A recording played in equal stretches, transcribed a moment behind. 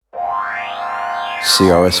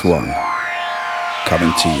CRS1,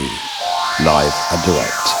 coming to you live and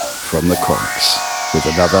direct from the Cronx with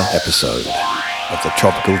another episode of the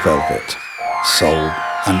Tropical Velvet Soul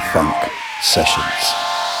and Funk Sessions.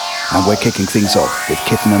 And we're kicking things off with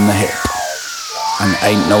Kitten and the Hip and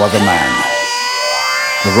Ain't No Other Man,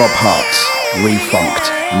 the Rob Hart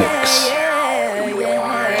Refunked Mix.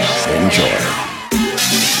 Enjoy.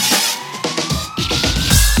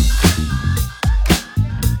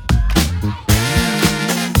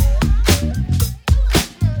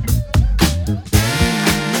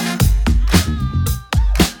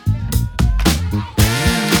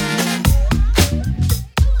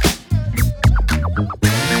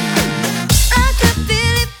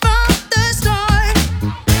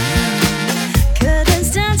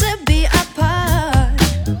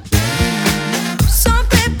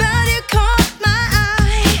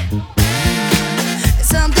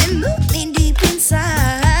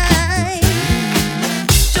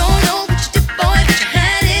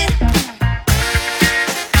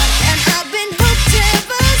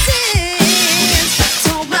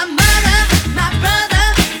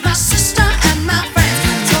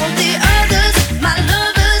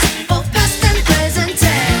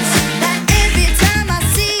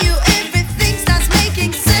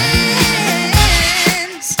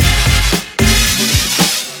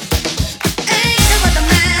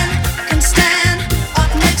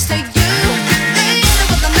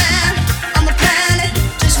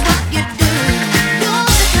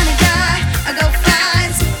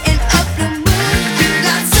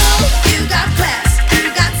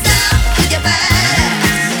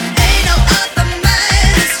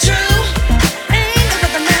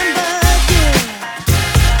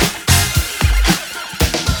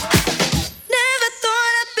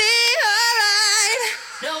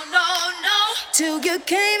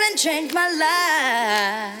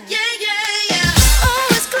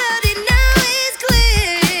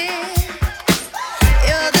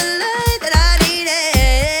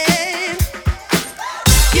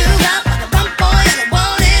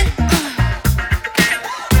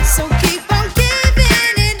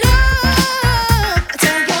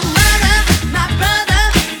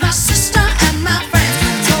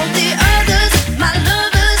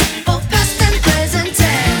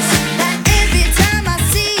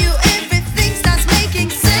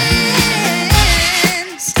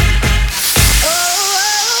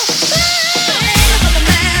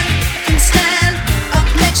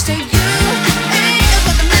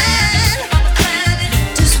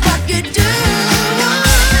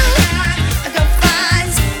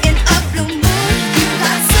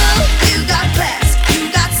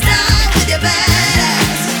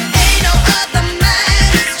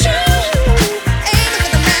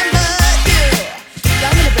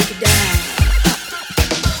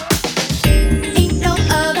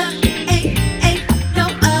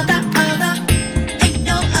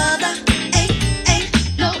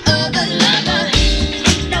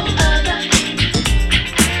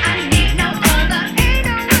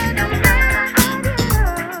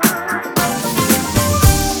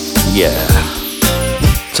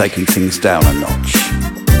 Taking things down a notch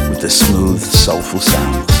with the smooth, soulful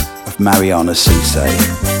sounds of Mariana Cisse,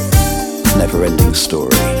 Never Ending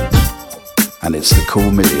Story, and it's the Cool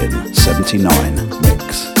Million 79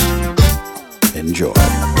 mix. Enjoy.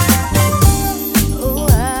 Oh,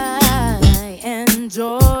 I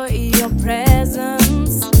enjoy your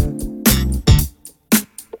presence,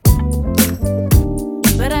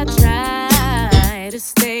 but I try to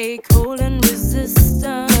stay cold and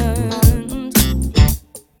resistant.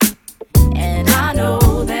 And I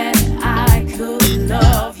know that I could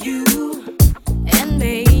love you, and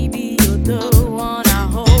maybe you're the one I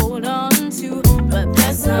hold on to, but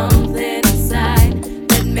there's something inside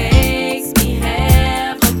that makes me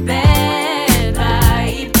have a bad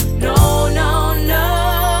vibe. No, no, no.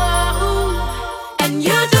 And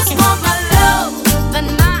you just want my love and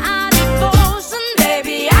my devotion,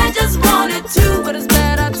 baby. I just want it too, but it's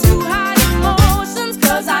better to hide emotions,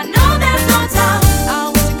 'cause I know there's no time. I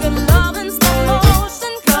wish you could love in slow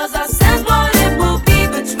motion, 'cause I sense what it will be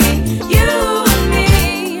between you and me.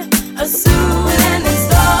 A soon ending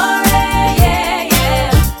story, yeah,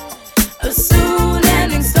 yeah. A soon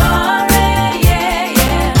ending story, yeah,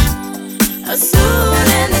 yeah. A soon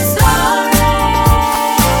ending story,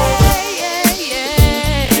 yeah, yeah.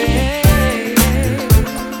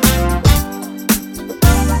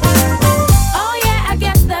 Oh yeah, I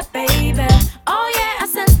get that, baby. Oh yeah, I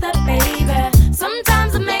sense that, baby.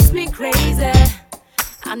 Sometimes it makes me crazy,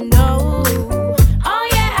 I know. Oh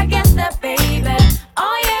yeah, I get that, baby.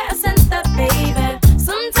 Oh yeah, I sense that, baby.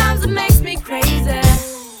 Sometimes it makes me crazy,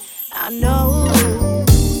 I know.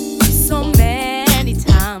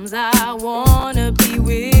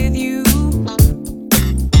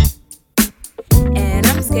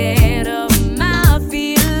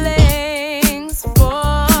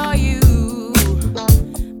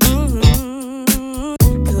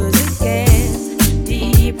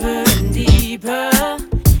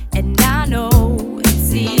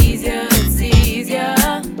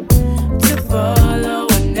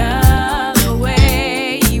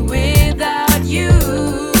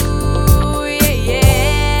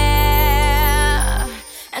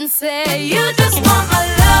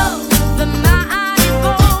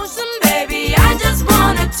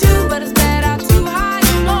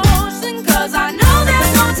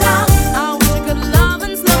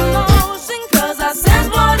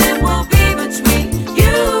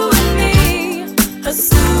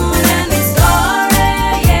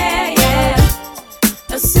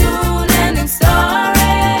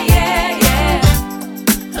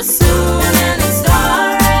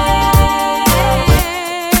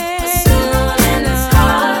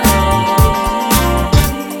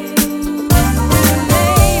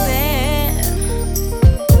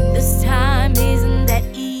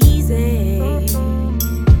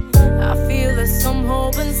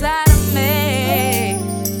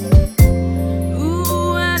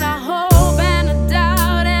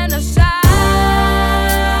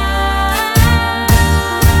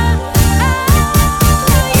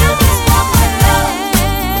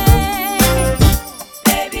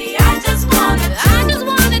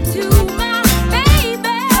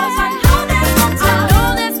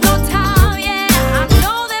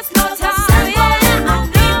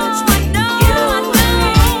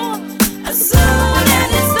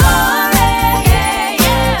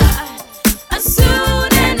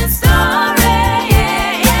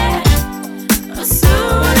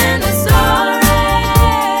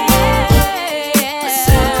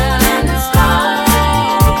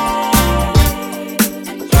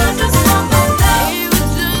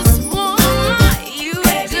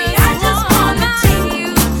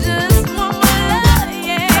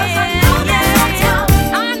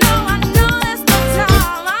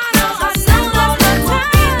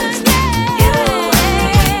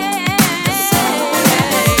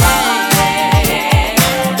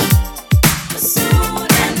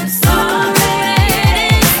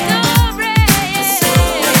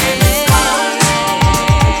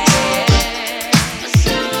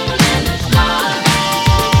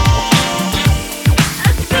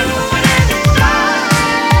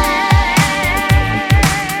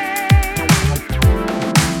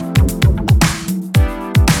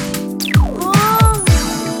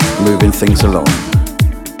 moving things along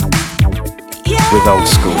with old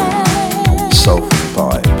school, soulful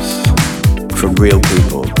vibes from Real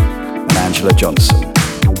People and Angela Johnson.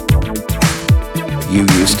 You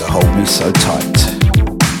used to hold me so tight,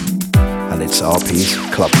 and it's RP's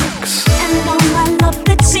Club Mix. And all my love,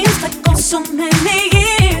 it seems like oh so many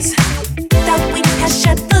years that we have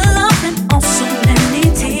shared the love and oh so many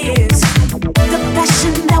tears. The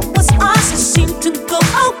passion that was ours has seemed to go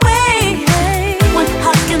away. One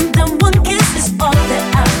hug and then one kiss is all that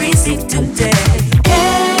I receive today.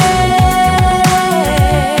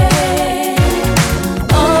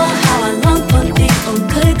 Oh, how I long for the old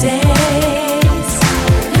good days.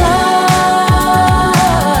 Love,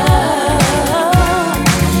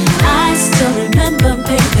 I still remember,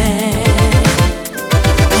 baby,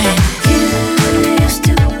 when you used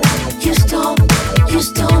to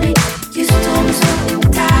me, you told me so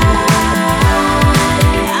die.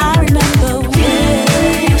 I remember when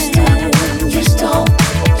you told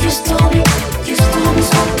me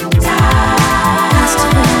so die. I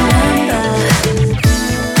still remember.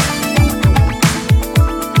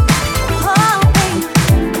 Oh, baby,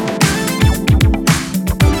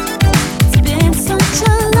 it's been such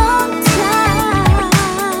a long time.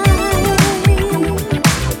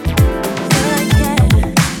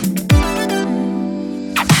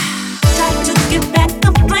 Tried to get back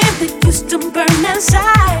the flame that used to burn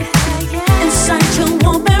inside. Inside your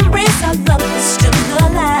warm embrace, our love is still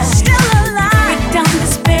alive. Break down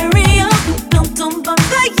this barrier we built over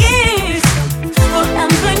the years.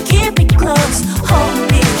 Forever keep me close, hold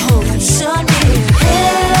me so near.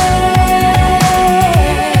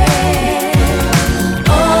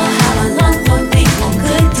 Oh, how I long for the old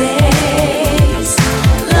good days.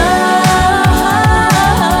 Love,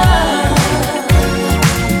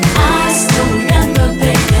 I still remember,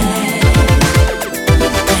 baby.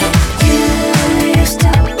 You used to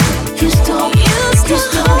hold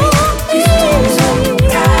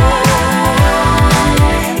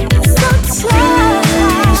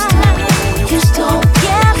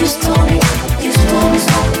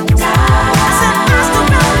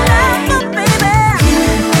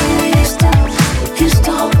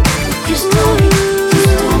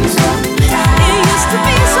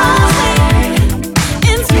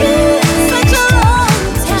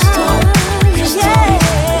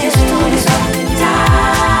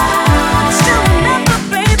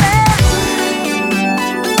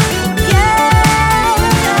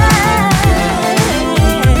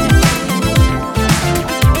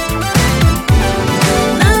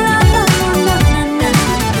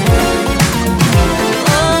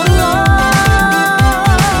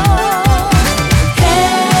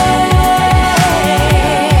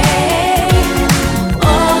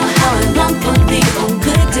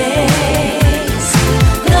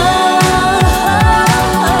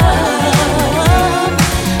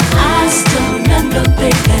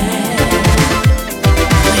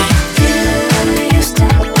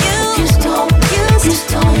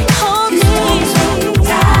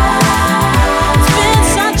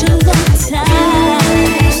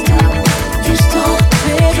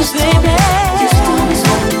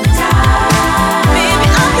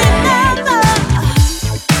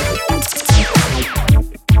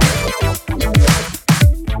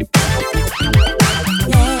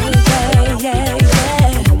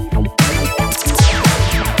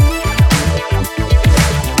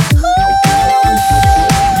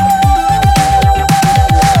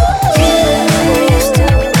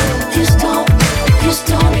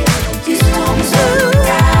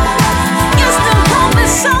me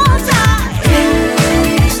so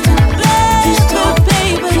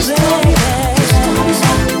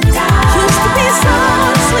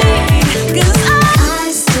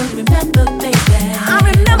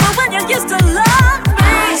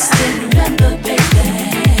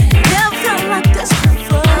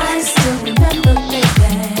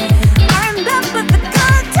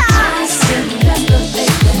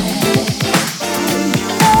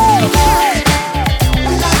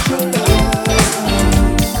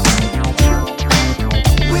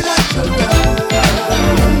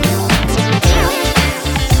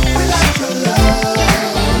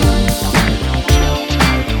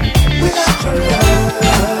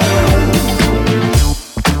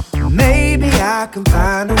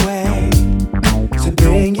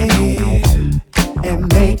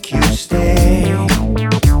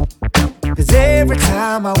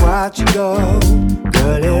time I watch you go,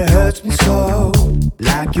 girl, it hurts me so,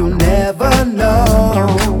 like you'll never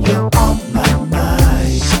know. You're on my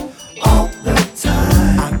mind all the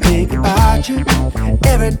time. I think about you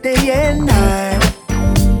every day and night.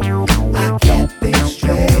 I can't think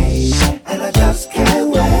straight, and I just can't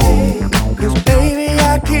wait.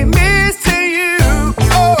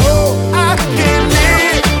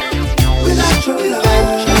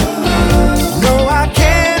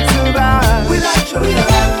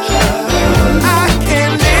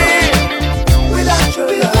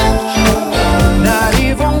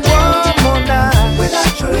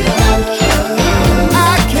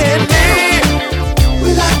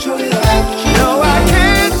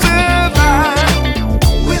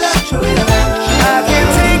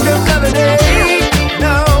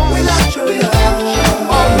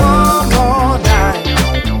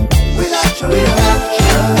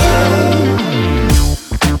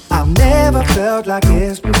 felt like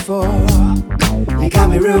this before. You got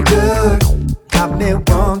me real good, got me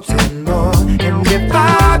wanting more. And if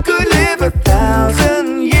I could live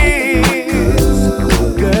 1,000 years,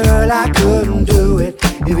 girl, I couldn't do it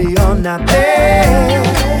if you're not there.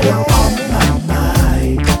 You're on my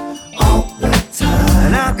mind all the time,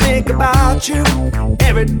 and I think about you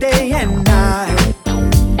every day and night.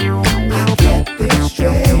 I can't think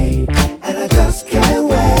straight, and I just can't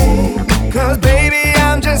wait. 'Cause baby,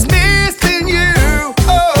 I'm just missing you.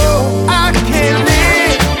 Oh, I can't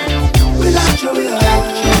live without your love.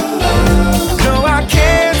 No, I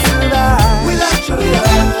can't survive without your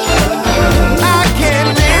love. I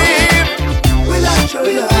can't live without your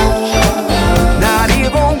love. Not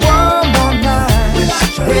even one more night without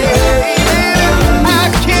your love. I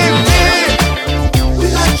can't live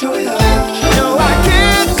without your love. No, I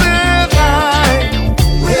can't survive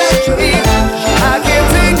without your love. I can't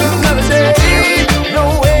take another day, no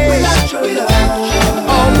way, without your love.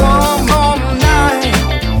 Oh, one more night,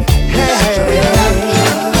 hey.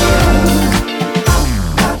 I'm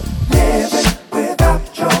not living without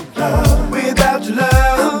your love. Without your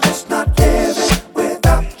love, I'm just not living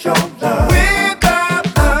without your love. Without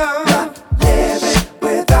love, not living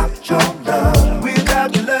without your love. Without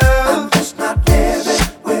your love, I'm just not living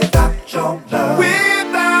without your love.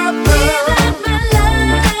 Without love. Without my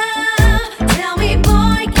love, tell me,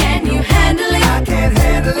 boy, can you handle it? I can't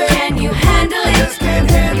handle it. Can you handle I it? just can't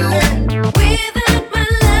handle it. Without my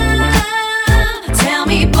love, tell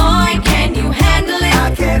me, boy, can you handle it? I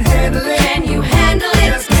can't handle it. Can you handle I it?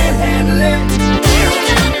 just can't handle it.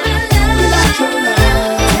 Without my Without your love,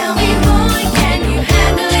 love, tell me, boy, can you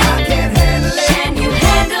handle I it? can't handle it. Can you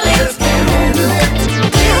handle I it? just can't handle it.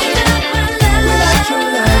 Without my Without your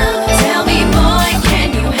love, love, tell me, boy, can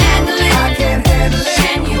you handle I it? can't handle it.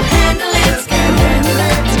 Can you handle I it? just can't handle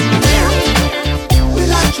it.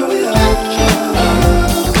 Without your love,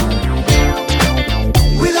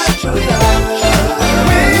 without your love,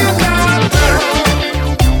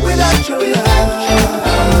 without your love,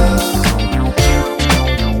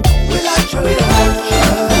 without your love,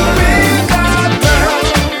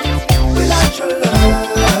 without your love.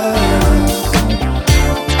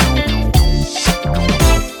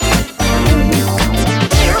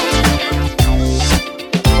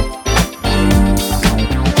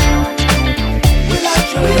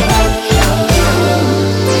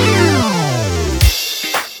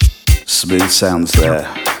 Smooth sounds there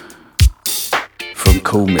from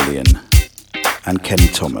Cool Million and Kenny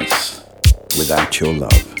Thomas, Without Your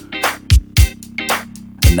Love.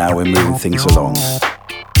 And now we're moving things along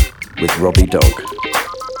with Robbie Dog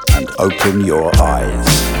and Open Your Eyes.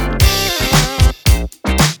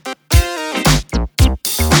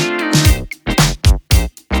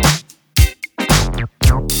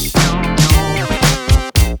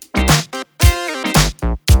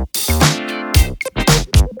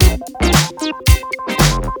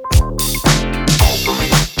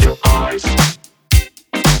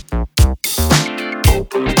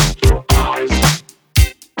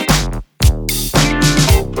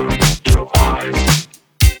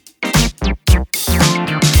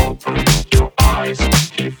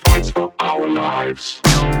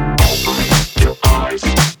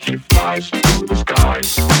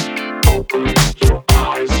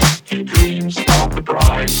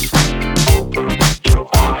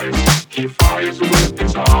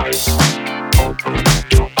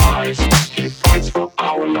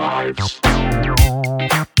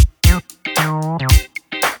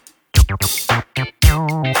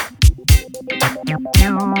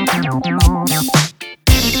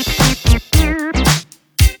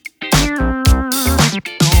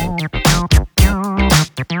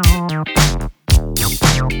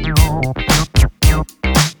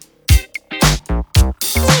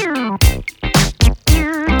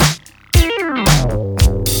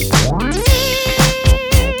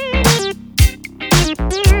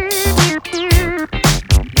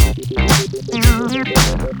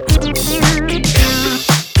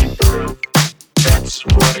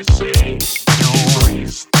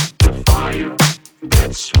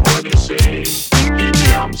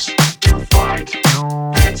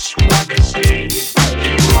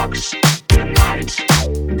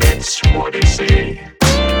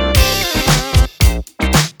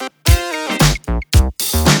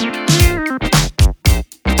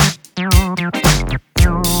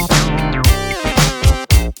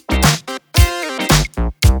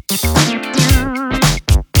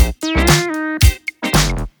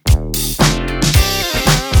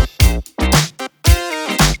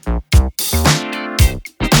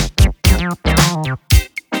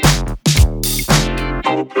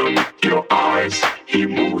 he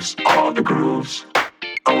moves all the grooves.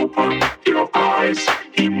 Open your eyes,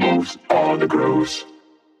 he moves all the grooves.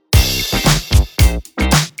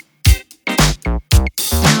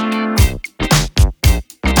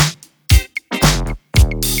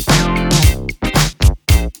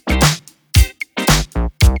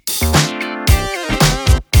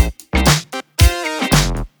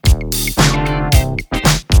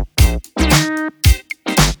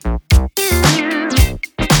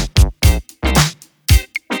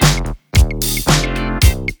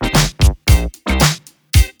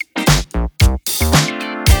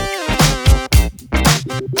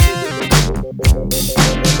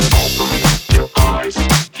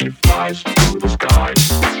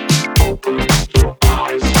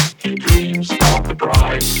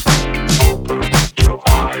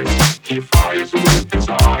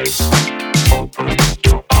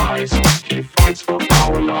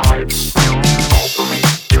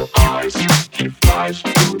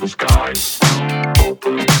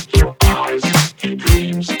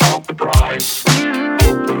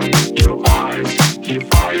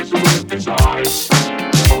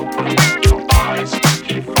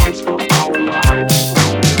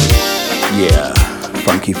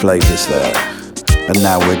 Flavors there, and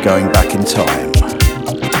now we're going back in time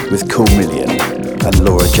with Cool Million and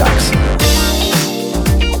Laura Jackson.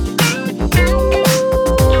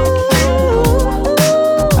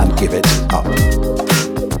 And Give It Up.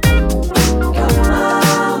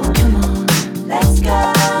 Come on, let's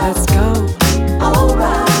go. Let's go.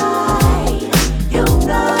 Alright, you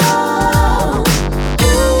know.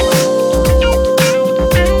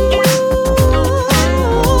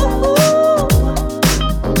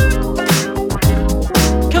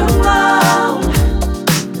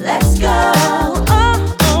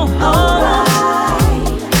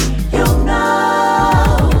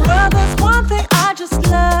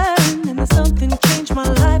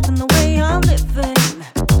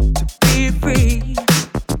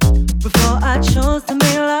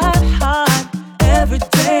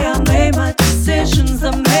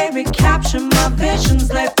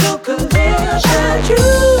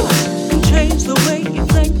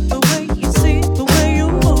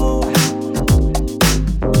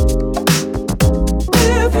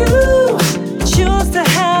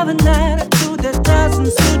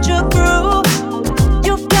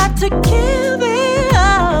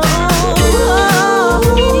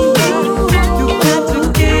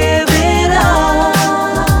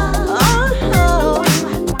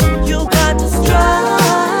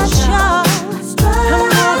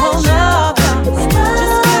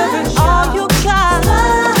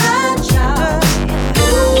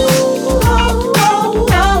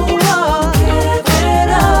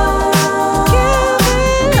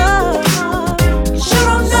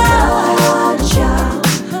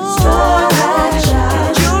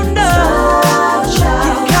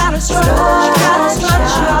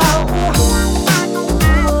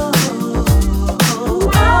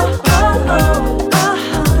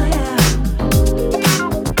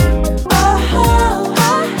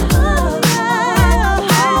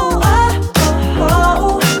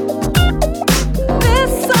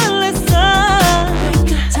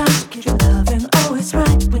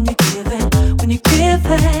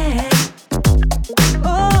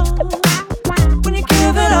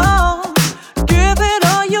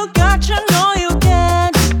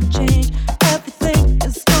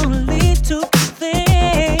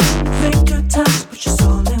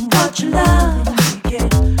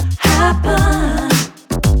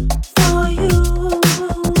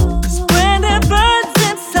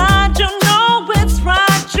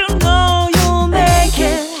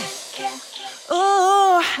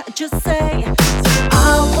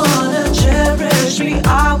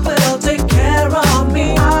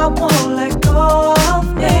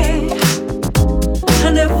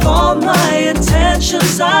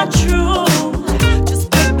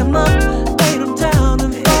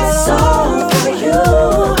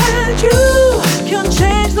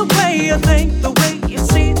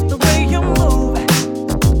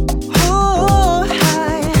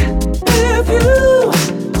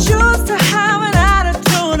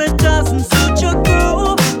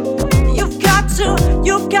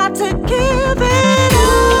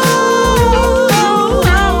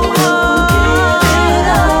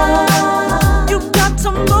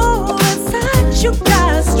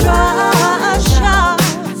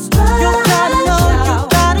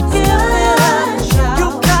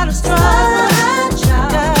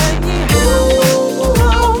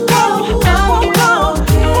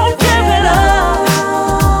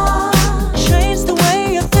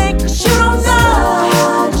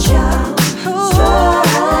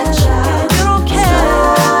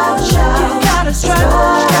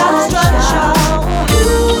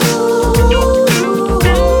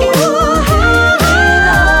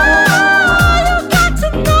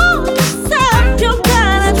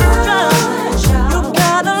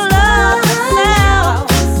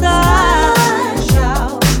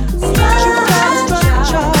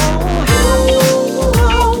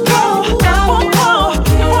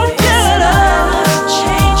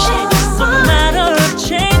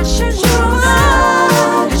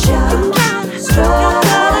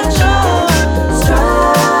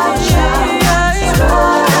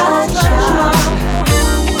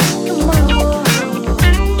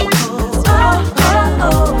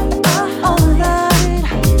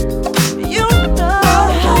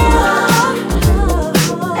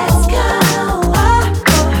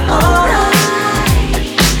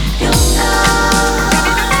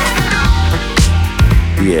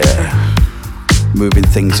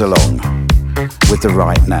 things along with the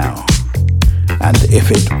right now. And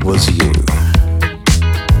if it was you,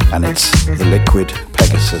 and it's the Liquid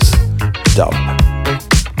Pegasus dub.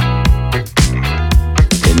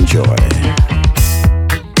 Enjoy.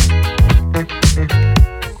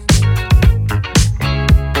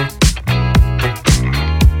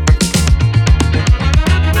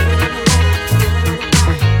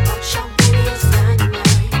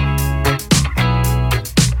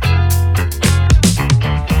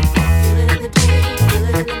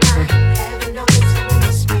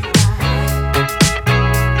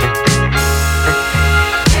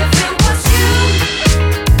 If it was you,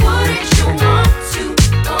 wouldn't you want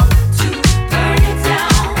to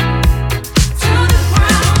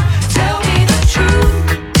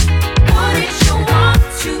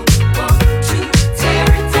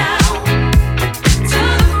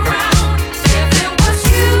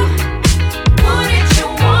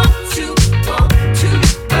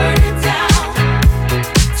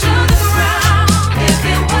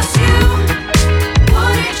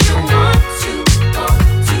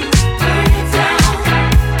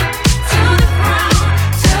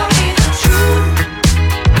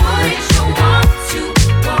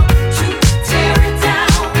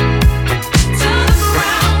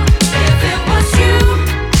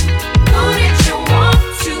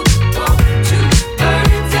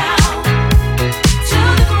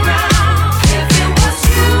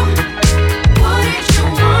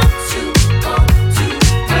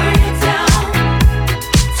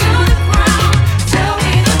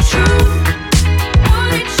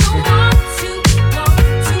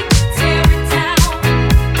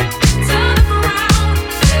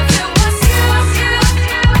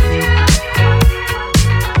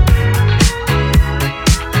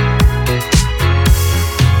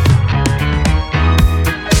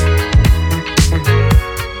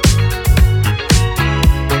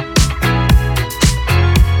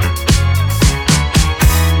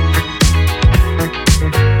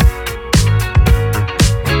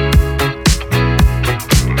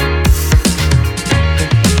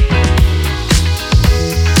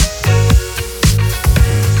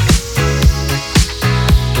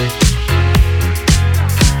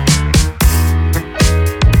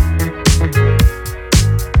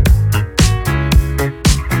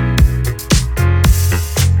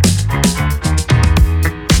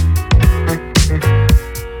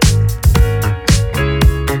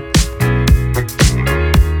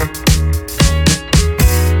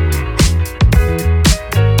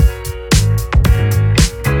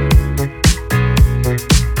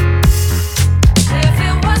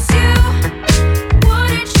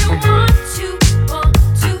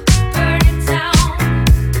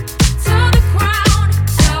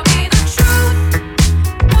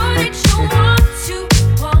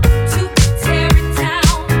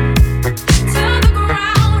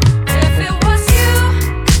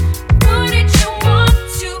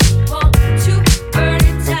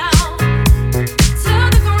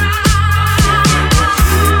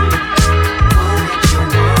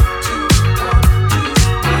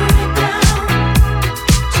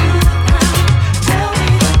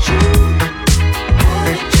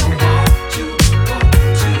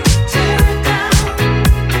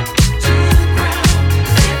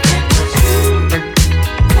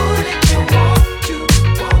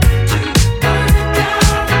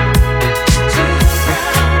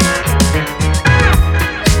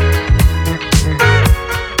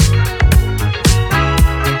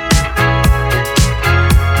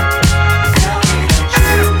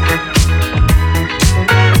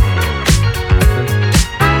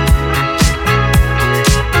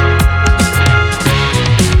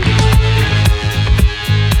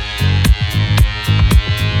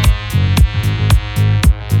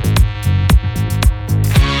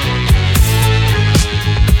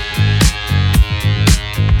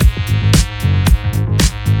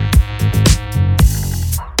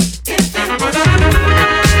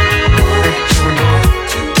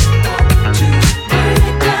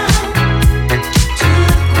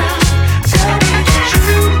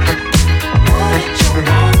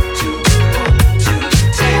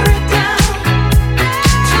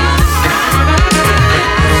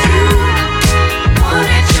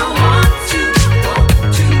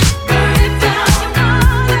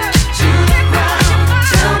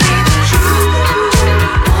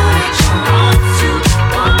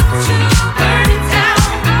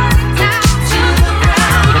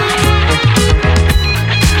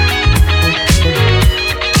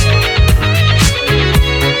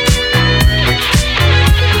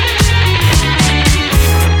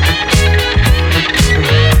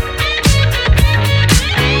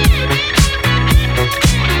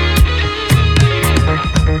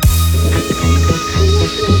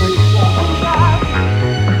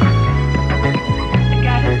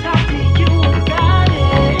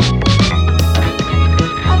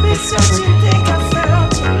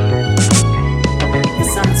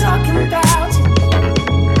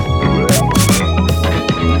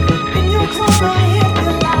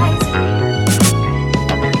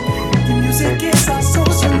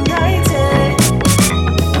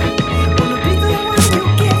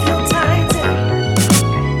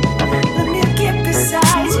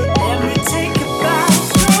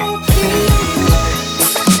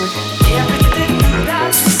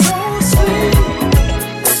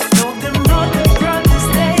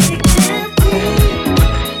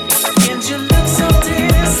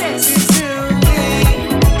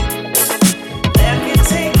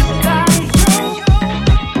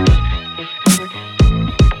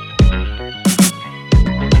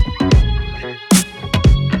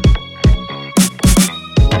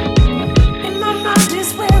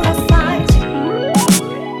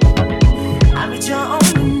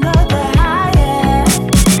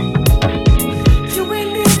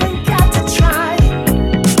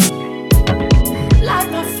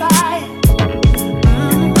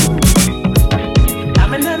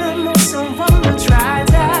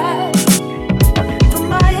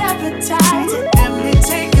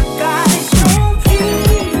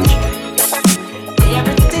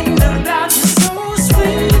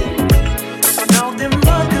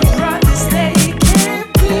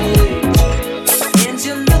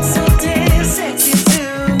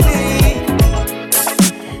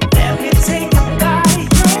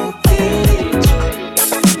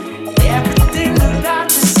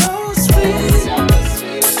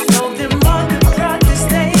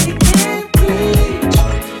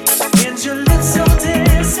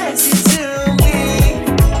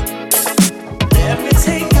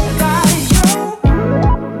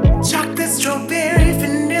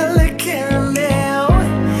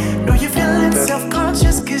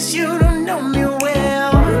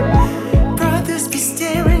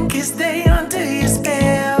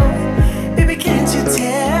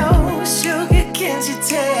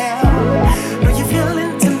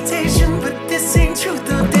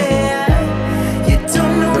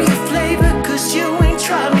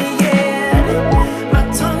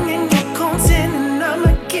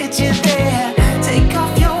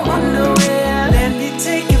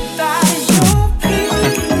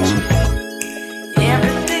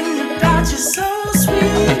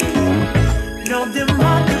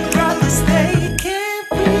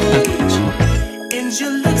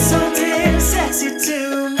so damn sexy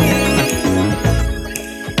to me.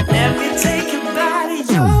 Let me take your body,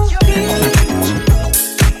 your beach.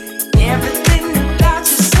 Everything about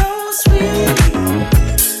you so sweet.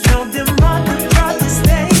 No, them other brothers,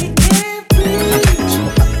 they can't reach.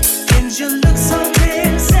 And you look so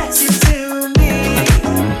damn sexy to me.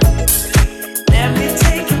 Let me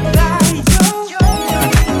take your body,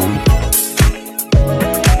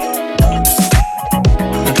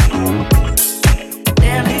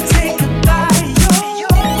 let me take your body,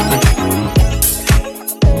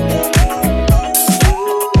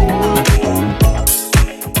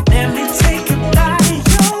 let me take your body,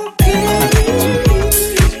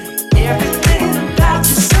 everything about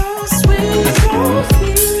you so sweet, so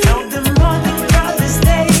sweet. No, them other brothers,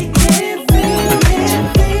 they can't reach.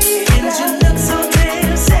 And you look so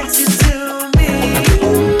damn sexy to me.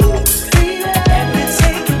 Let me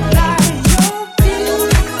take your body,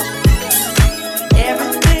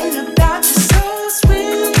 everything about you so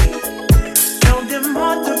sweet. No, them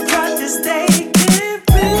other brothers, they can't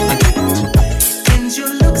reach. And you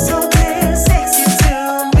look so damn sexy to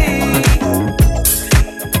me.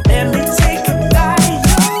 Let me take your body,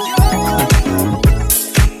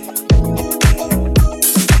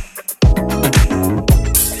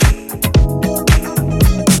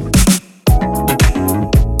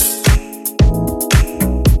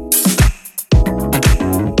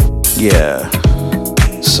 Yeah,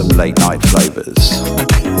 some late night flavors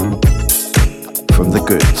from The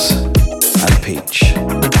Goods and Peach,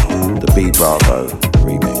 the B Bravo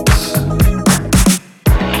remix.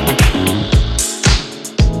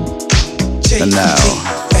 And now,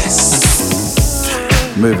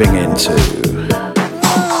 moving into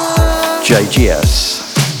JGS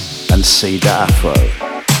and Cedar Afro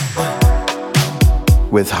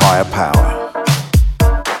with Higher Power.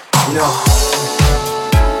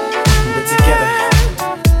 We're together.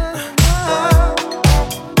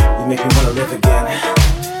 You make me wanna live again.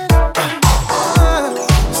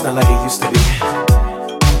 It's not like it used to be.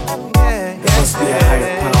 There must be a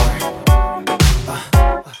higher power.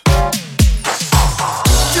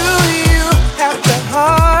 Do you have the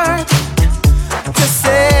heart to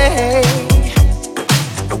say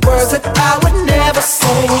the words that I would never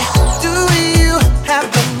say? Do you have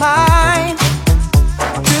the mind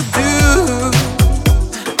to do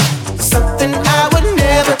something I would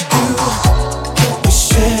never do?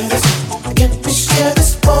 Can we share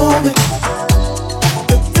this moment?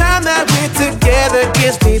 The time that we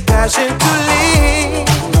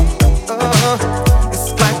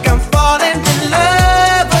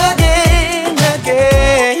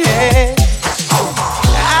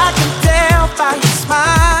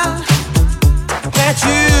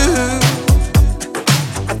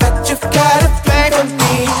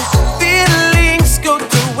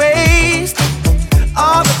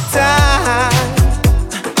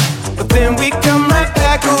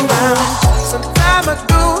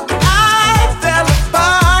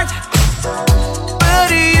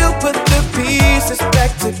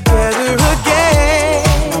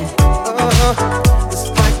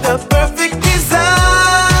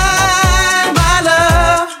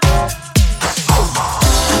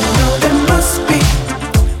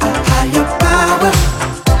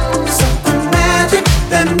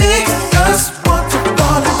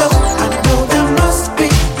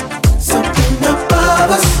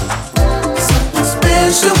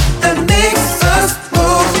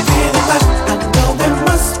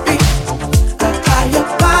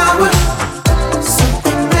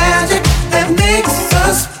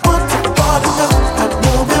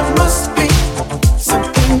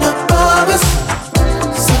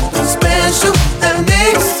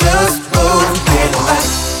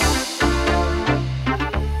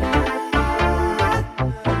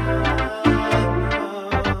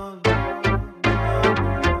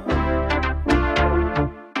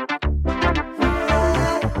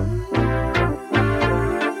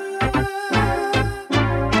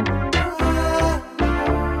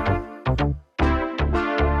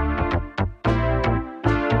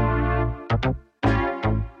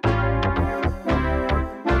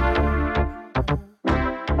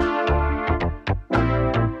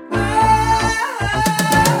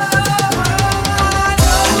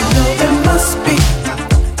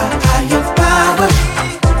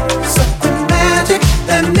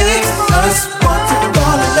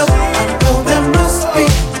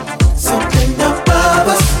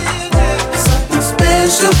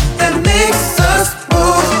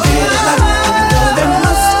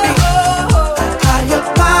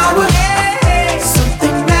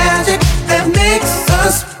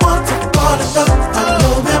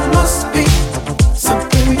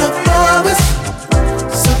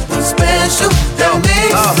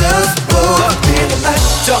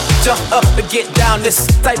Jump up and get down. This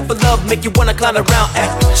type of love make you wanna clown around.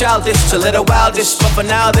 Act childish, a little wildish, but for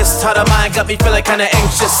now this heart of mine got me feeling kinda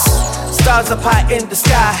anxious. Stars up high in the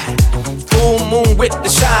sky, full moon with the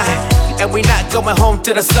shine, and we not going home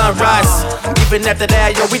till the sunrise. Even after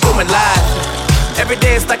that, yo, we doing live. Every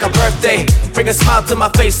day is like a birthday. Bring a smile to my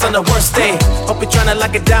face on the worst day. Hope you're tryna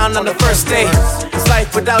lock it down on the first day. Cause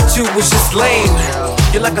life without you was just lame.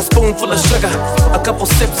 You're like a spoonful of sugar. A couple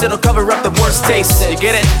sips, it'll cover up the worst taste. You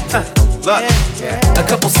get it? Look. A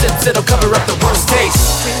couple sips, it'll cover up the worst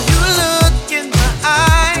taste. When you look in my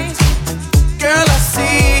eyes, girl, I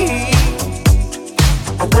see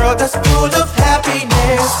a world that's full of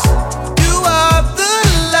happiness. You are the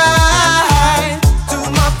light to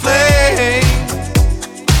my flame.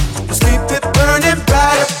 Keep it burning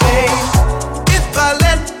brighter, babe. If I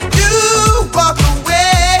let you walk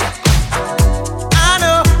away, I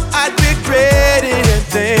know I'd regret it and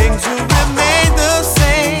things would remain the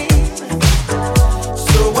same.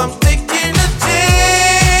 So I'm taking a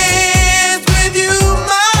chance with you,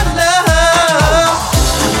 my love.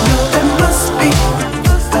 I know there must be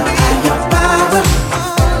a higher power,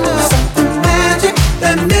 something magic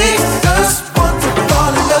that makes us want to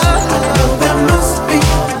fall in love. I know there must be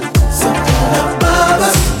above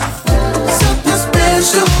us, something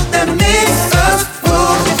special that makes us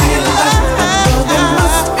both feel alive. There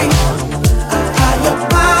must be a higher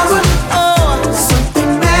power,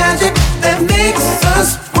 something magic that makes us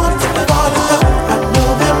want to fall in love. I know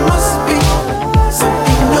there must be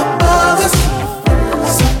something above us,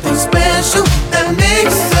 something special that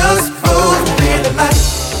makes us both feel alive.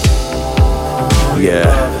 Yeah,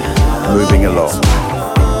 moving along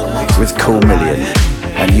with Cool Million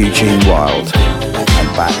and Eugene Wild, and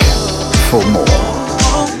back for more.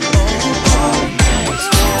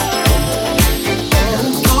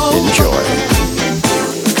 Enjoy.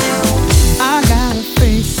 I gotta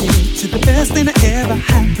face it, to the best thing that ever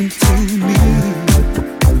happened to me.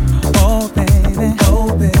 Oh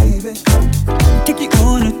baby, take you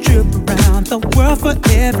on a trip around the world for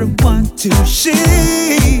everyone to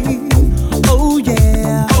see. Oh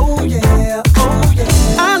yeah.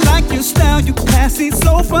 I like your style, you classy,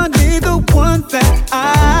 so funny, the one that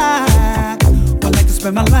I would like to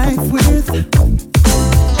spend my life with.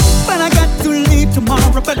 But I got to leave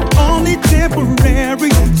tomorrow, but only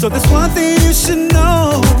temporary. So there's one thing you should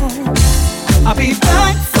know. I'll be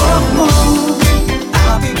back for more.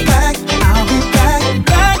 I'll be back for more. I'll be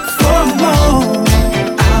back for more.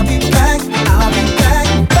 I'll be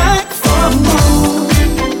back for more.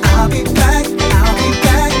 I'll be back.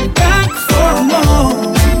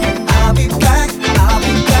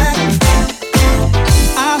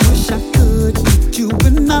 I wish I could put you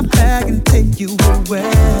in my bag and take you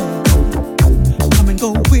away. Come and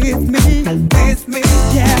go with me,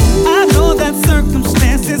 yeah. I know that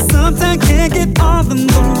circumstances sometimes can't get all in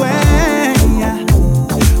the way,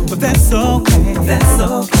 but that's okay.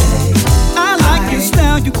 I like your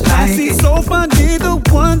style, you classy, so funny, the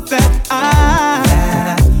one that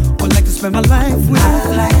I would like to spend my life with.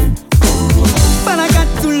 But I got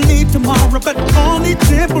to leave tomorrow, but only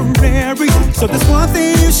temporary. So there's one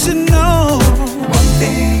thing you should know.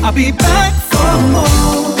 I'll be back for more.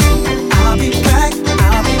 I'll be back for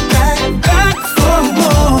more. I'll be back for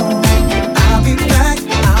more. I'll be back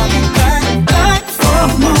for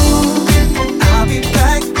more. I'll be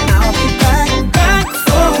back.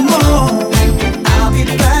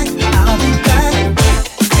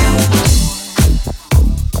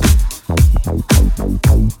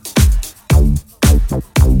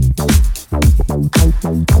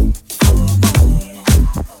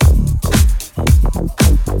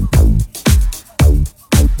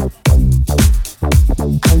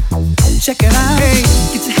 Check it out, hey,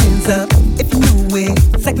 get your hands up if you know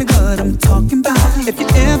exactly what I'm talking about. If you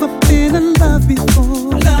ever been in love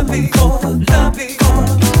before,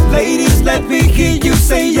 ladies, let me hear you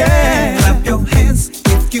say yeah. Clap your hands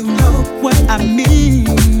if you know what I mean.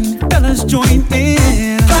 Fellas, join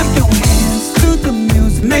in. Clap your hands to the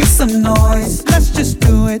music, make some noise. Let's just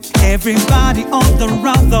do it, everybody all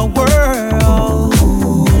around the world.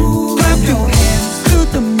 Clap your hands to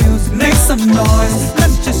the music, make some noise.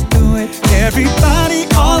 Let's just do it, everybody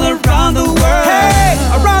all around the world. Hey,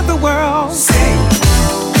 around the world. Sing.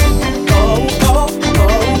 Oh, oh,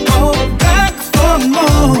 oh, oh, back for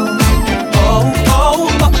more. Oh, oh,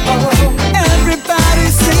 oh, oh. Everybody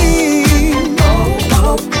sing. Oh,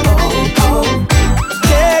 oh, oh, oh.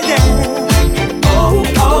 Yeah, yeah. Oh,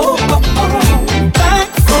 oh, oh, oh. Back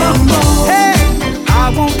for more. Hey, I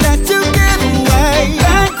won't let you get away.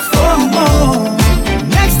 Back for more.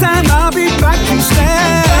 Next time I'll be back to stay.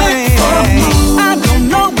 I don't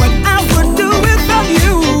know what I would do.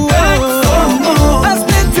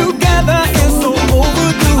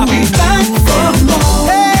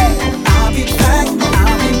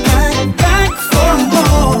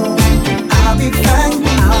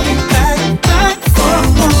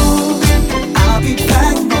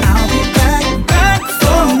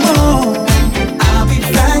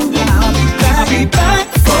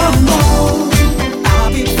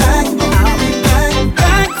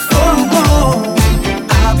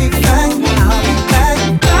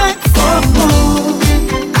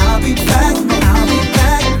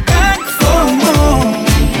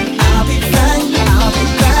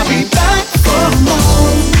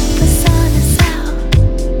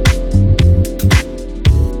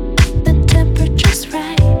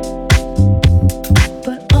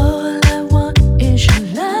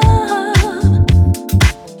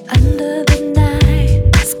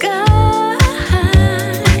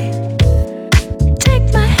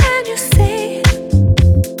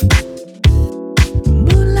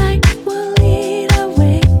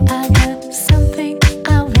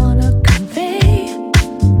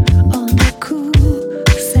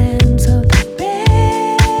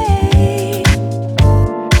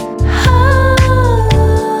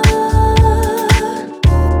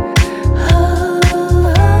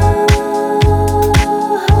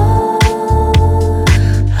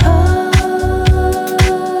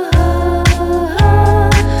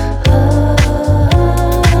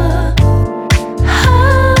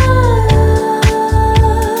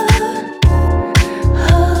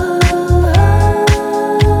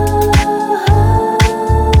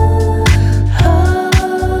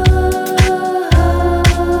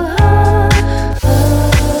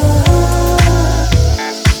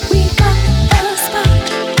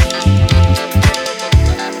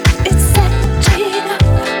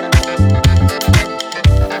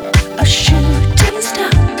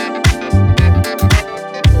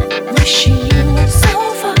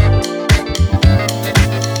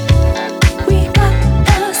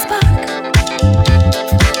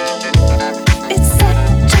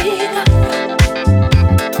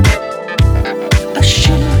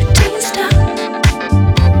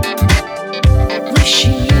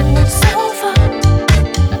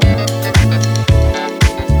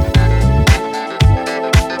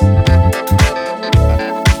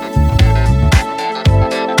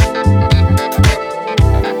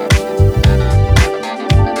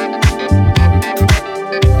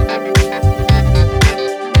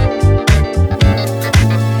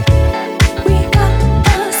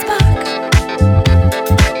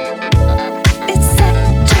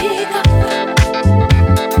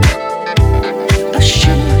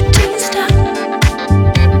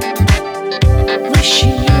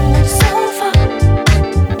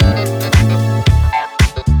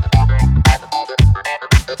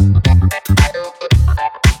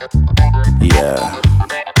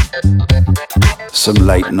 Some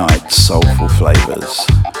late night soulful flavors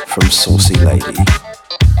from Saucy Lady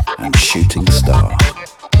and Shooting Star.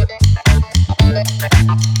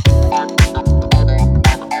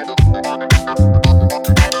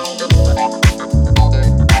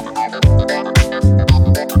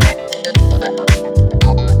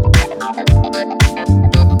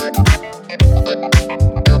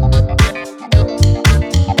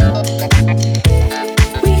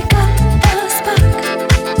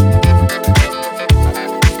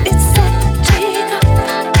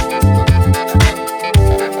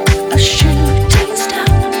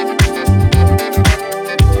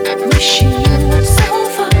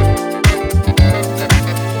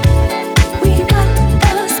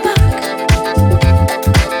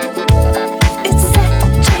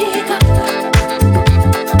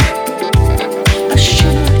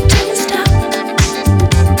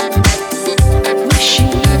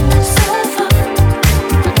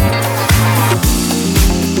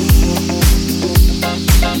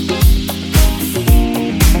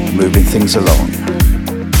 Things along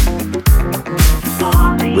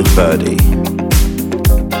with Birdie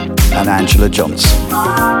and Angela Johnson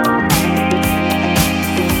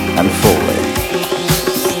and Falling.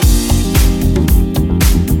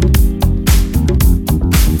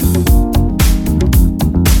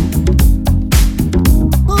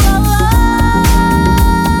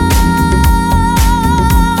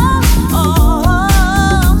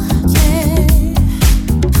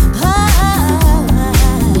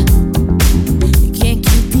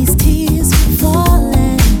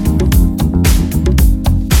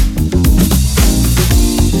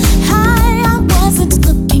 I wasn't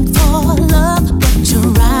looking for love.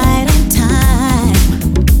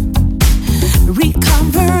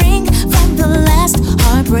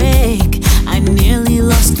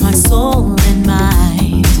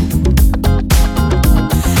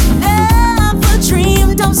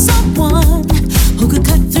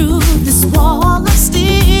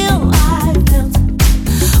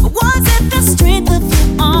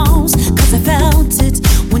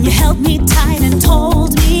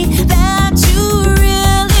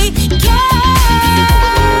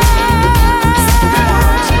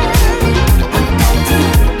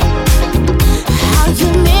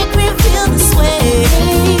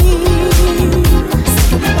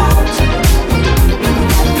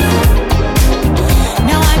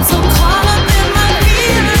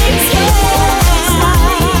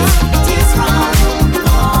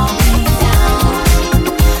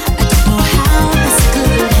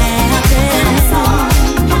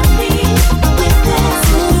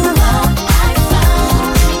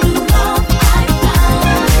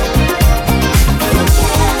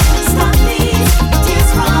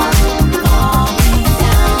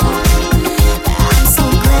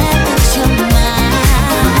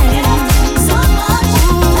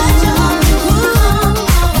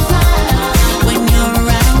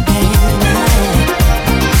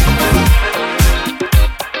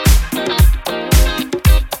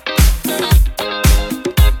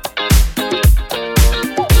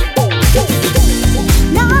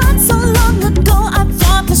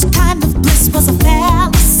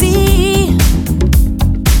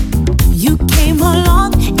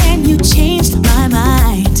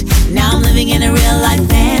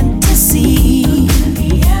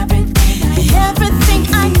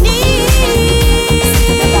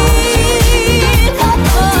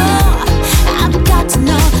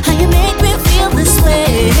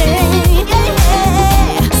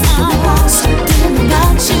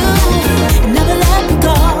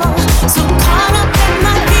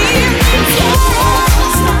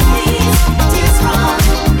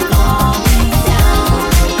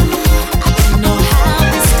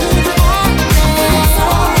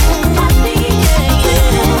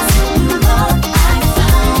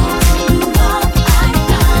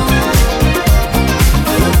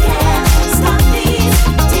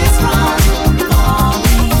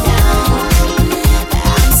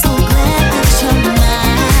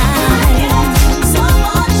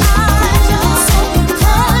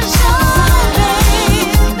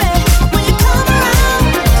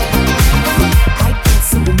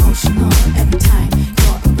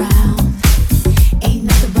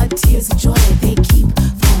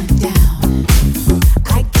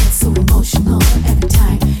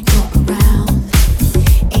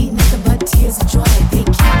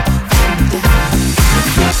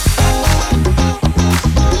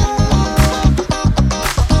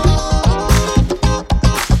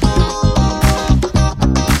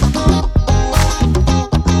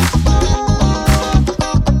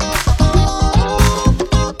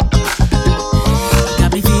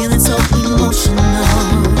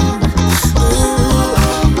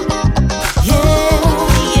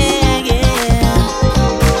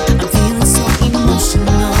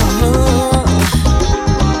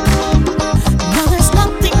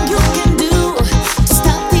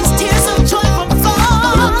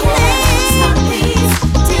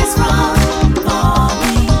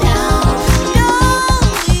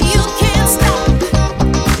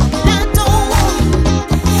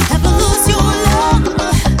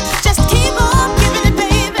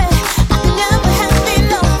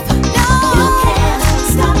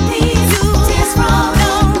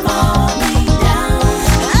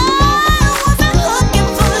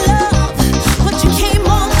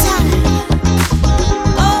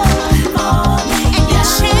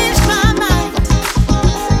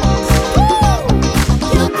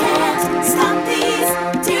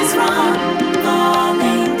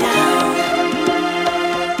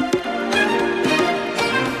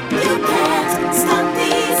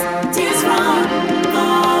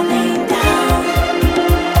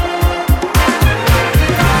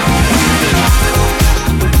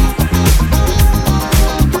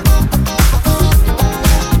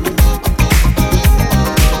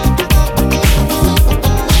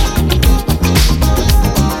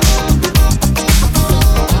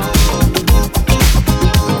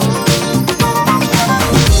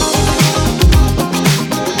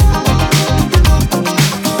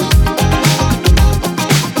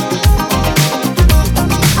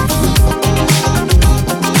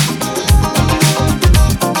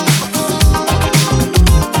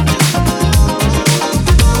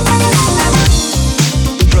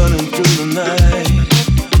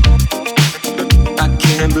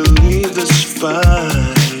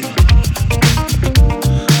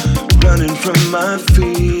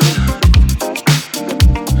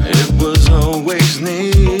 always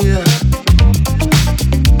near.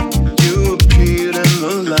 You appeared in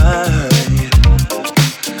the light.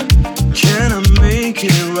 Can I make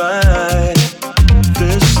it right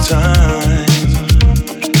this time?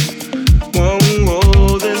 Whoa,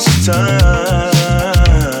 whoa, this time.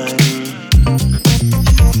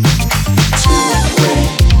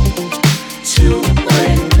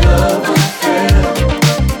 Two-way love affair.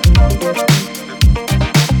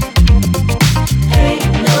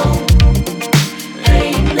 Ain't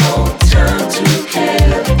no time to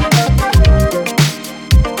care.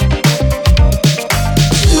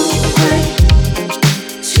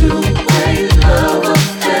 Two-way love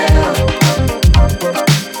affair.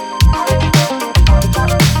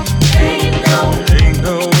 Ain't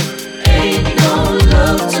no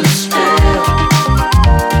love to spare.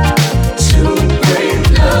 Two-way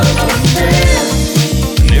love affair.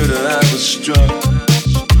 Knew that I was struck.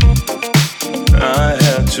 I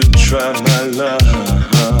had to try my luck,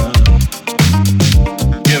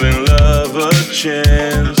 giving love a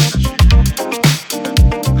chance,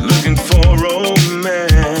 looking for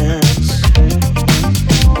romance.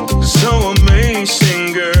 So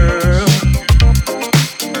amazing, girl,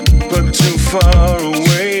 but too far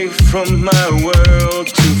away from my world,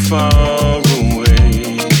 too far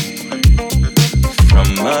away from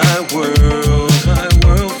my world,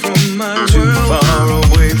 from my world, too far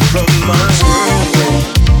away from my world.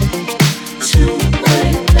 Two-way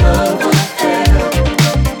love affair.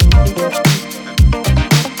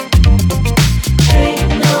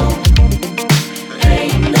 Ain't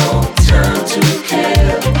no time to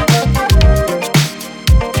care.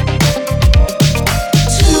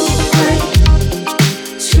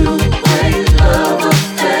 Two-way love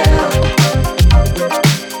affair.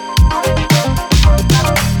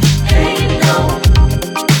 Ain't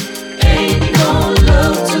no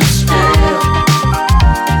love to spare.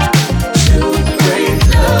 Two-way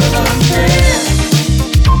love affair.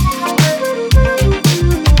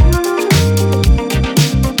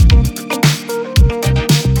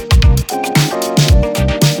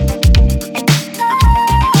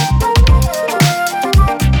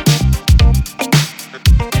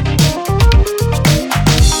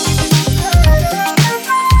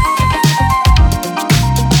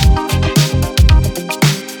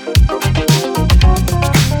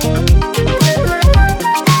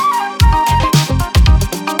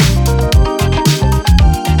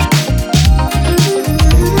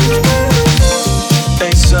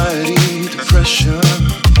 Anxiety, depression.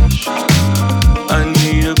 I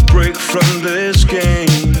need a break from this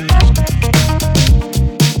game.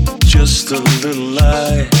 Just a little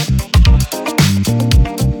lie.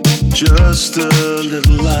 Just a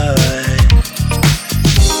little lie.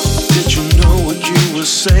 Did you know what you were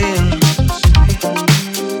saying?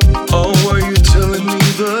 Or were you telling me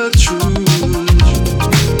the truth?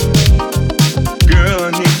 Girl, I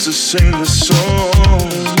need to sing the song.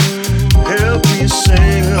 Help me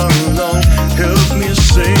sing along. Help me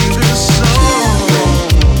sing this song.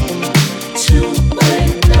 Two-way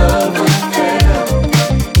love affair.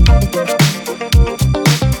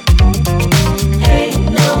 Ain't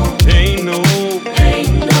no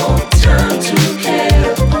time to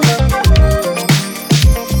care.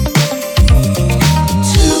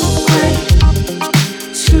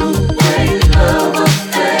 Two-way love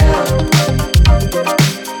affair.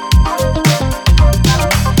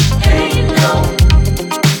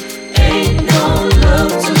 Ain't no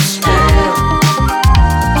love to spare.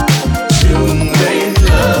 Two-way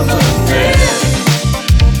love affair.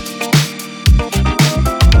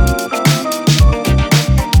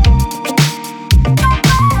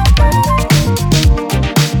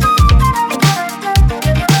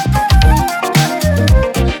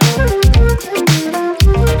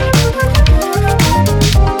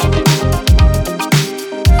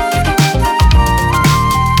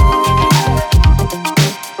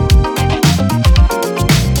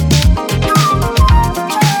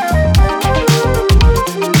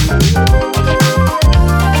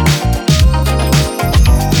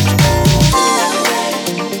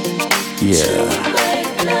 Yeah.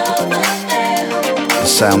 The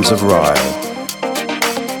sounds of Ryle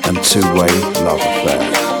and Two-Way Love Affair.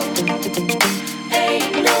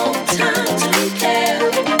 Ain't no time to care.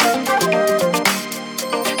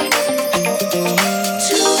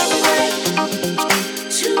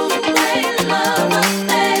 Two-way love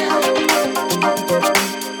affair.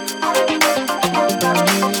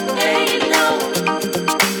 Ain't no.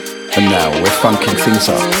 And now we're funking things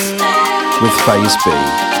up with Phase B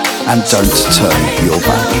and Don't Turn Your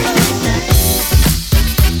Back.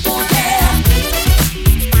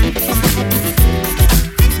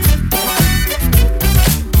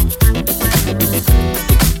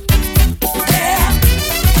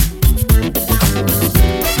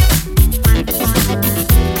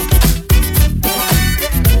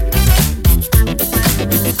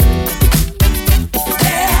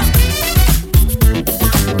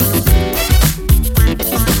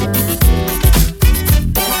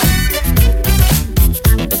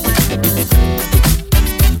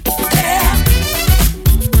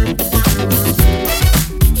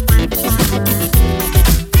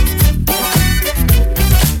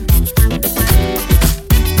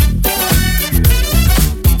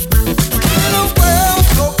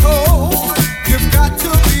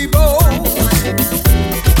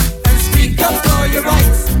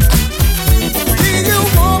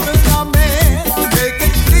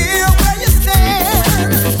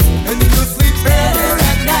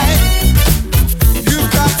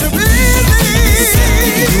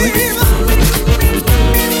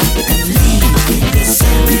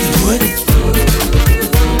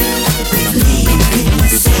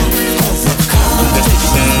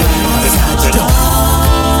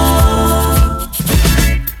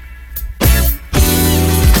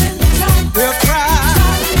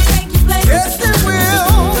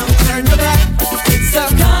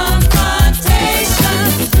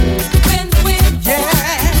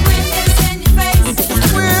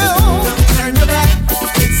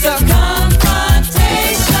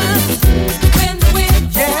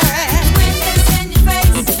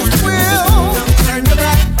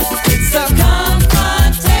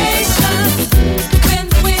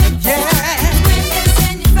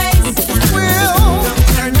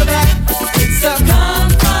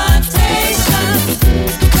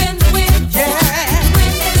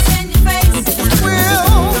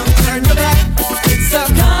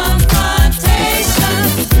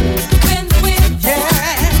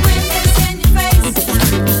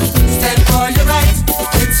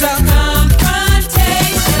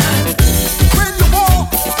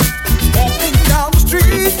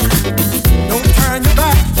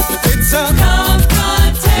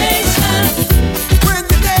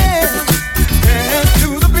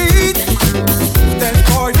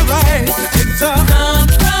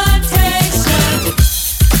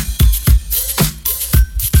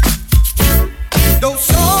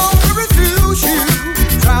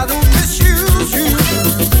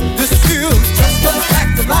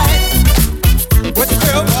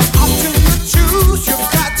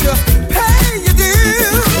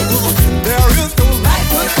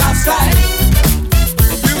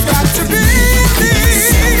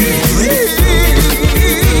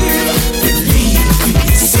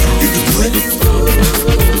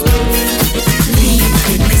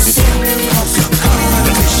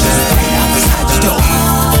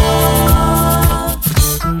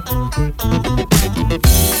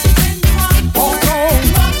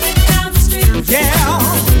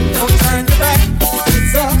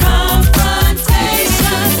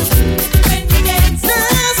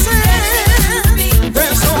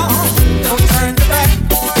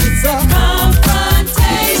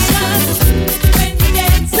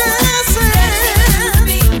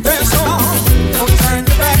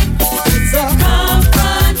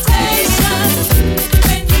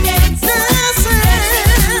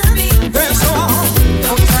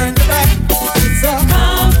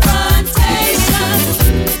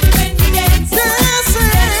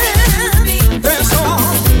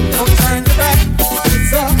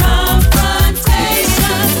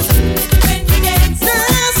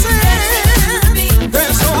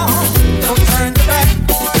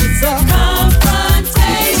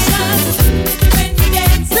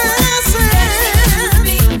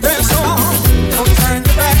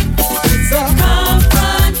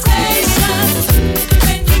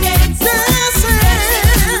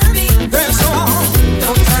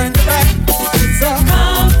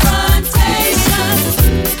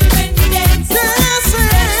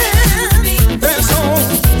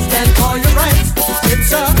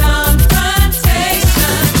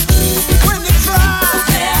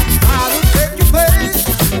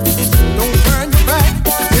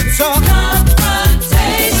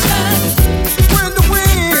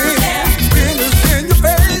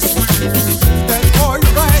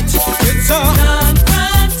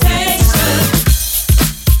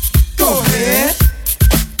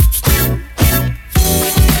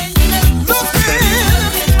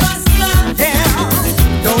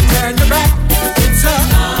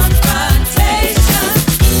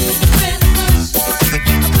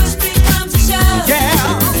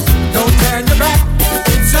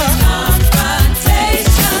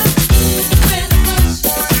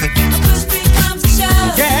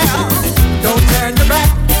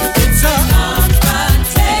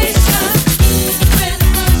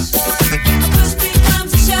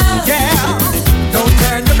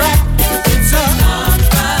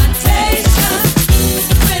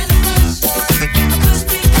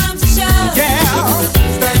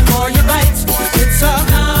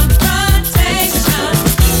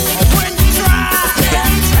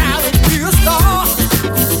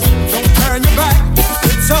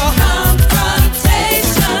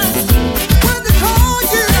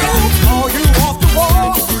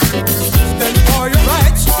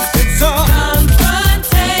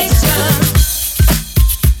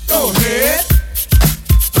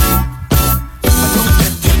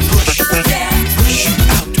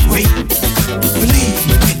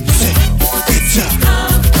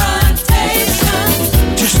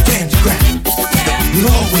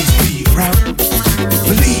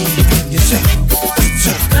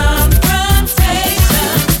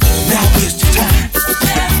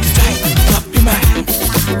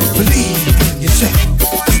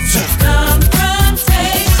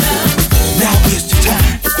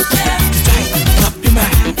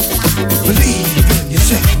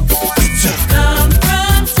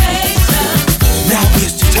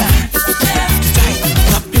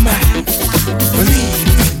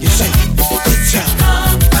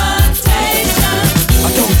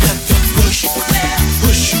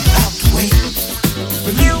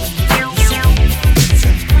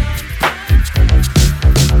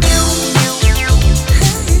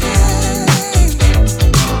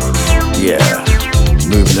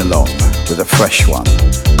 with a fresh one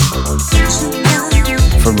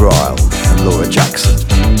from Ryle and Laura Jackson.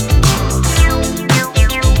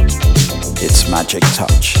 It's Magic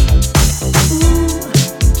Touch.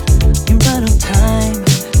 You're right on time.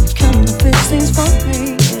 You come to fix things for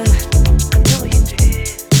me. I know you did.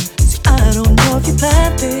 See, I don't know if you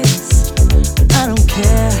planned this, but I don't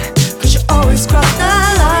care. 'Cause you always cross the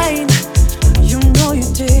line. You know you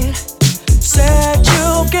did. Said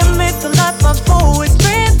you'll give me the life I've always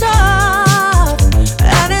dreamed of.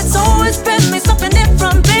 And it's always been me something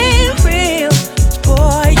different, being real.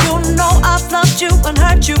 Boy, you know I've loved you and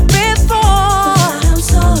hurt you before.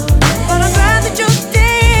 But I'm glad that you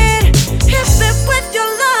did. Hit me with your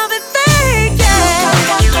love and faith,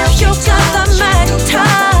 yeah. You got the magic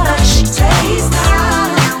touch.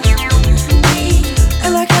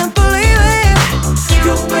 And I can't believe it.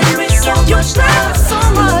 You bring me so much love, so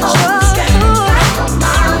much love.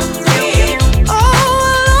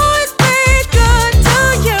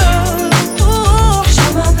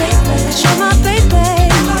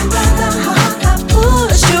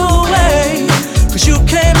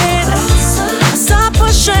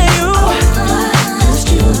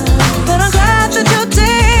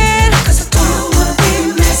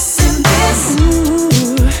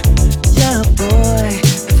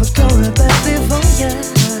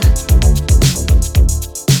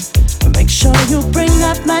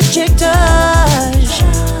 Magic touch,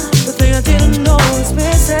 the thing I didn't know was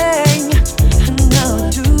missing, and now I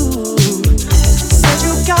do. Said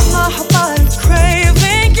you got my whole body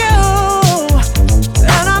craving you,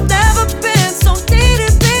 and I've never been so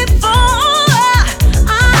needed before.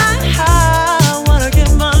 I wanna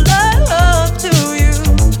give my love to you,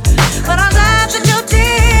 but I'm glad that you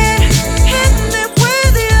did hit me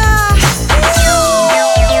with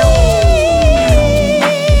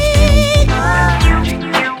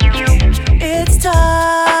It's time.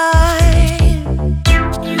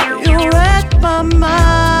 You read my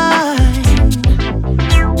mind.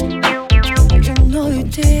 You know you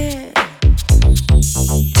did.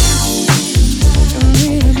 You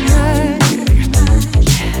need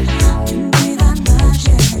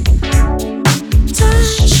magic.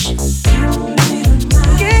 Touch.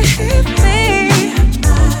 Give me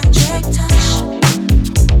magic touch.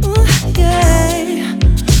 Ooh, yeah.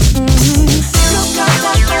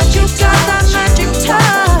 You got that magic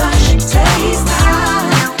touch.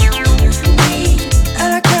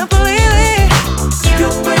 And I can't believe it. You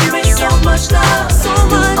bring me so much love, so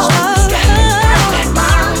much love.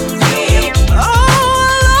 Oh,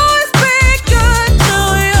 I'll always be good to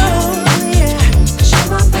you. Yeah. You're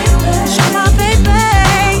my baby. You're my baby.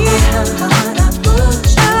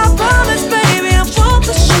 And I promise, baby, I won't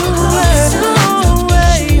push you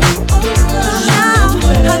away. Now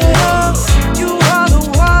I know you are the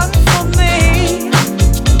one for me.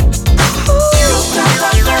 You got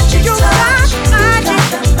that magic. You got magic.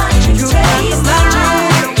 You got the magic.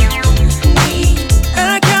 And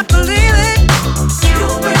I can't believe it. You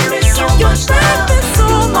bring me so much love, so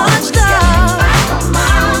much love.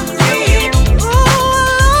 Oh,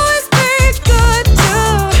 I'll always be good to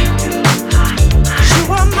you. You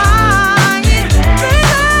are mine,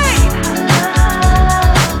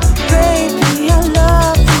 baby, I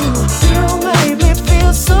love you. You made me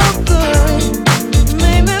feel so good.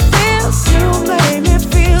 Made me feel, you made me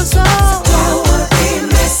feel so. Don't wanna be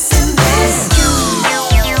missing this.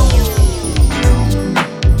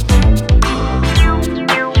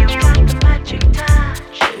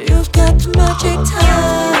 You got the magic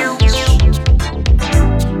touch. Oh,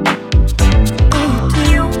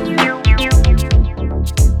 you do.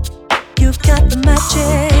 You've got the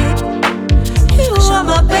magic. You are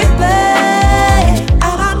my baby.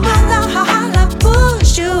 And I know how I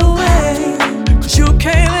push you away. 'Cause you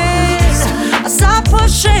came in, I saw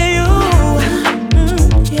pushing you.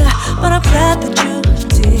 Yeah, but I'm glad that you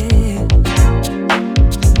did.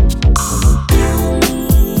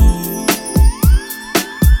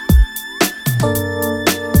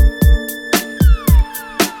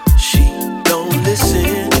 She don't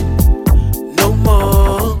listen no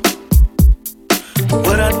more.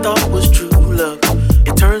 What I thought was true love,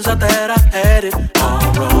 it turns out that I had it all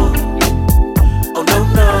wrong. Oh no,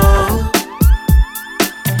 no.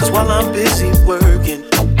 'Cause while I'm busy working,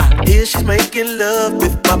 I hear she's making love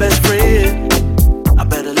with my best friend. I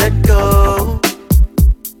better let go.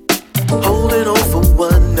 Holding on for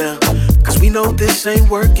one now, 'cause we know this ain't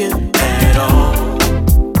working at all.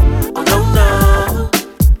 Oh no, no.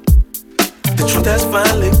 The truth has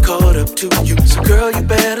finally caught up to you. So girl, you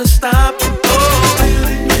better stop. Oh,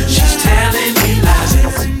 she's telling me lies.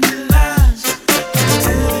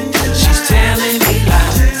 She's telling me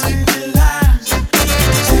lies.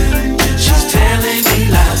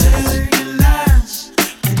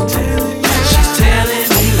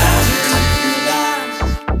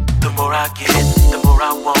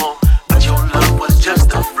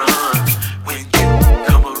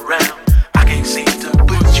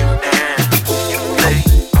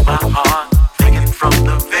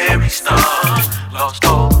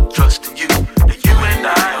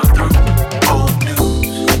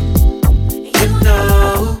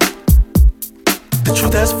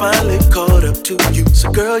 to you.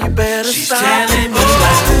 So girl, you better She's stop. telling me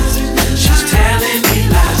lies. She's telling me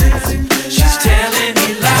lies. She's telling me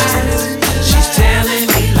lies. She's telling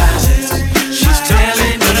me lies. She's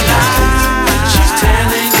telling me lies. She's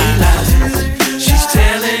telling me lies. She's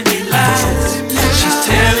telling me lies. She's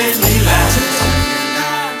telling me lies.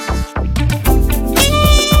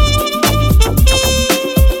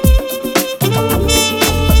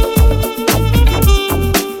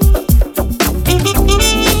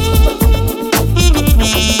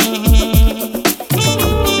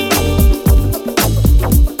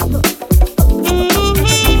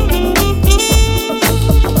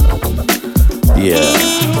 Yeah.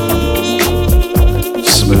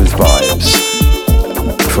 Smooth vibes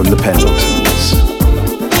from the Pendletons.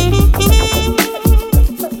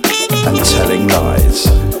 And telling lies.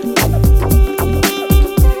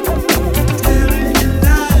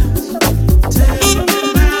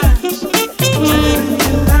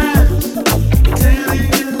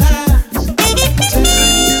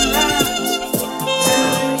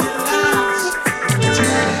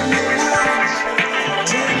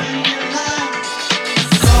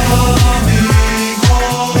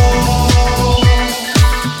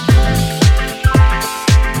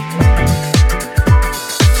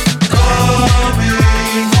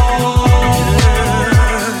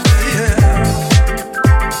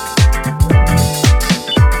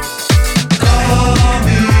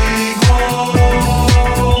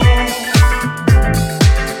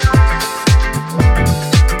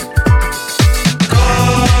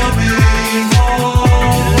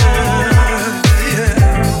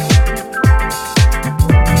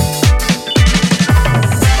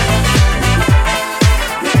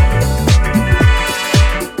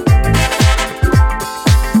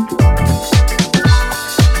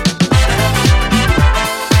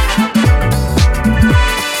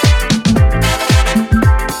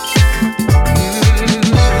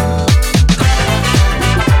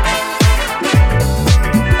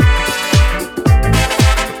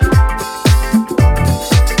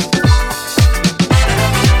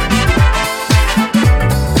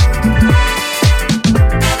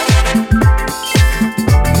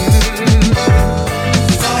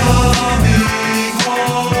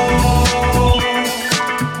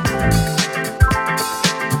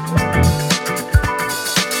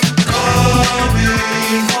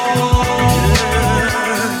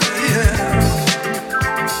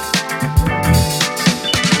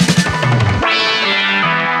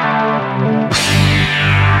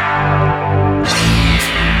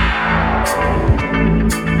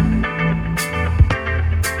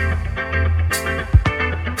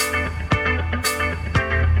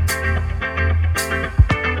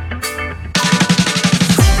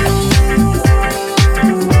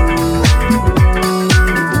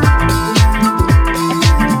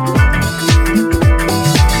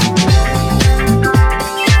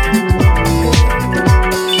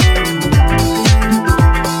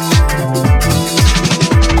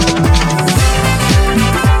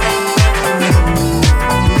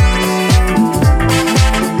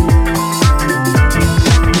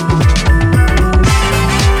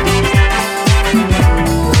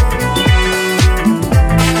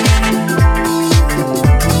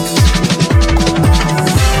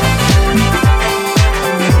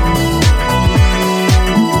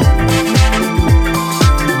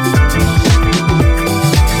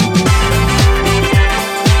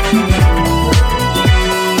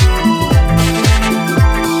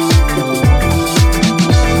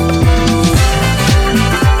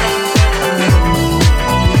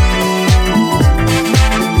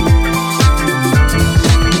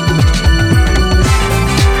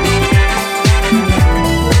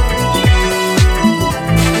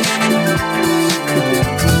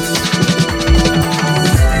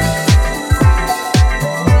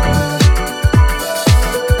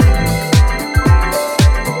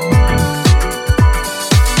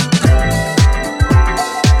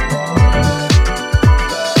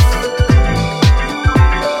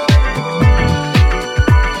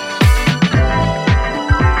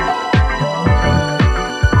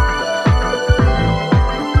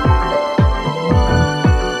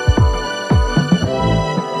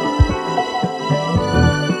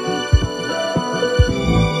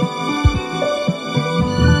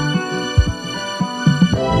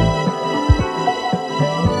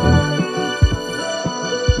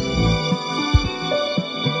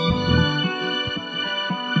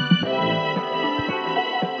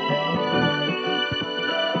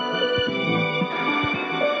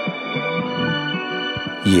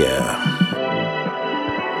 Yeah.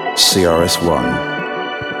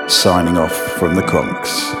 CRS1 signing off from the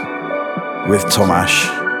Conks with Tomash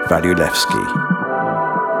Valulevsky,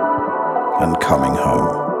 and Coming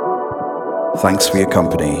Home. Thanks for your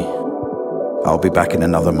company. I'll be back in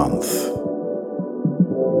another month.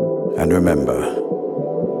 And remember,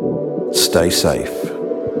 stay safe,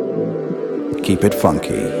 keep it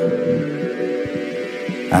funky,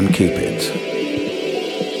 and keep it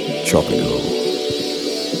tropical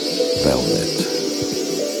velvet.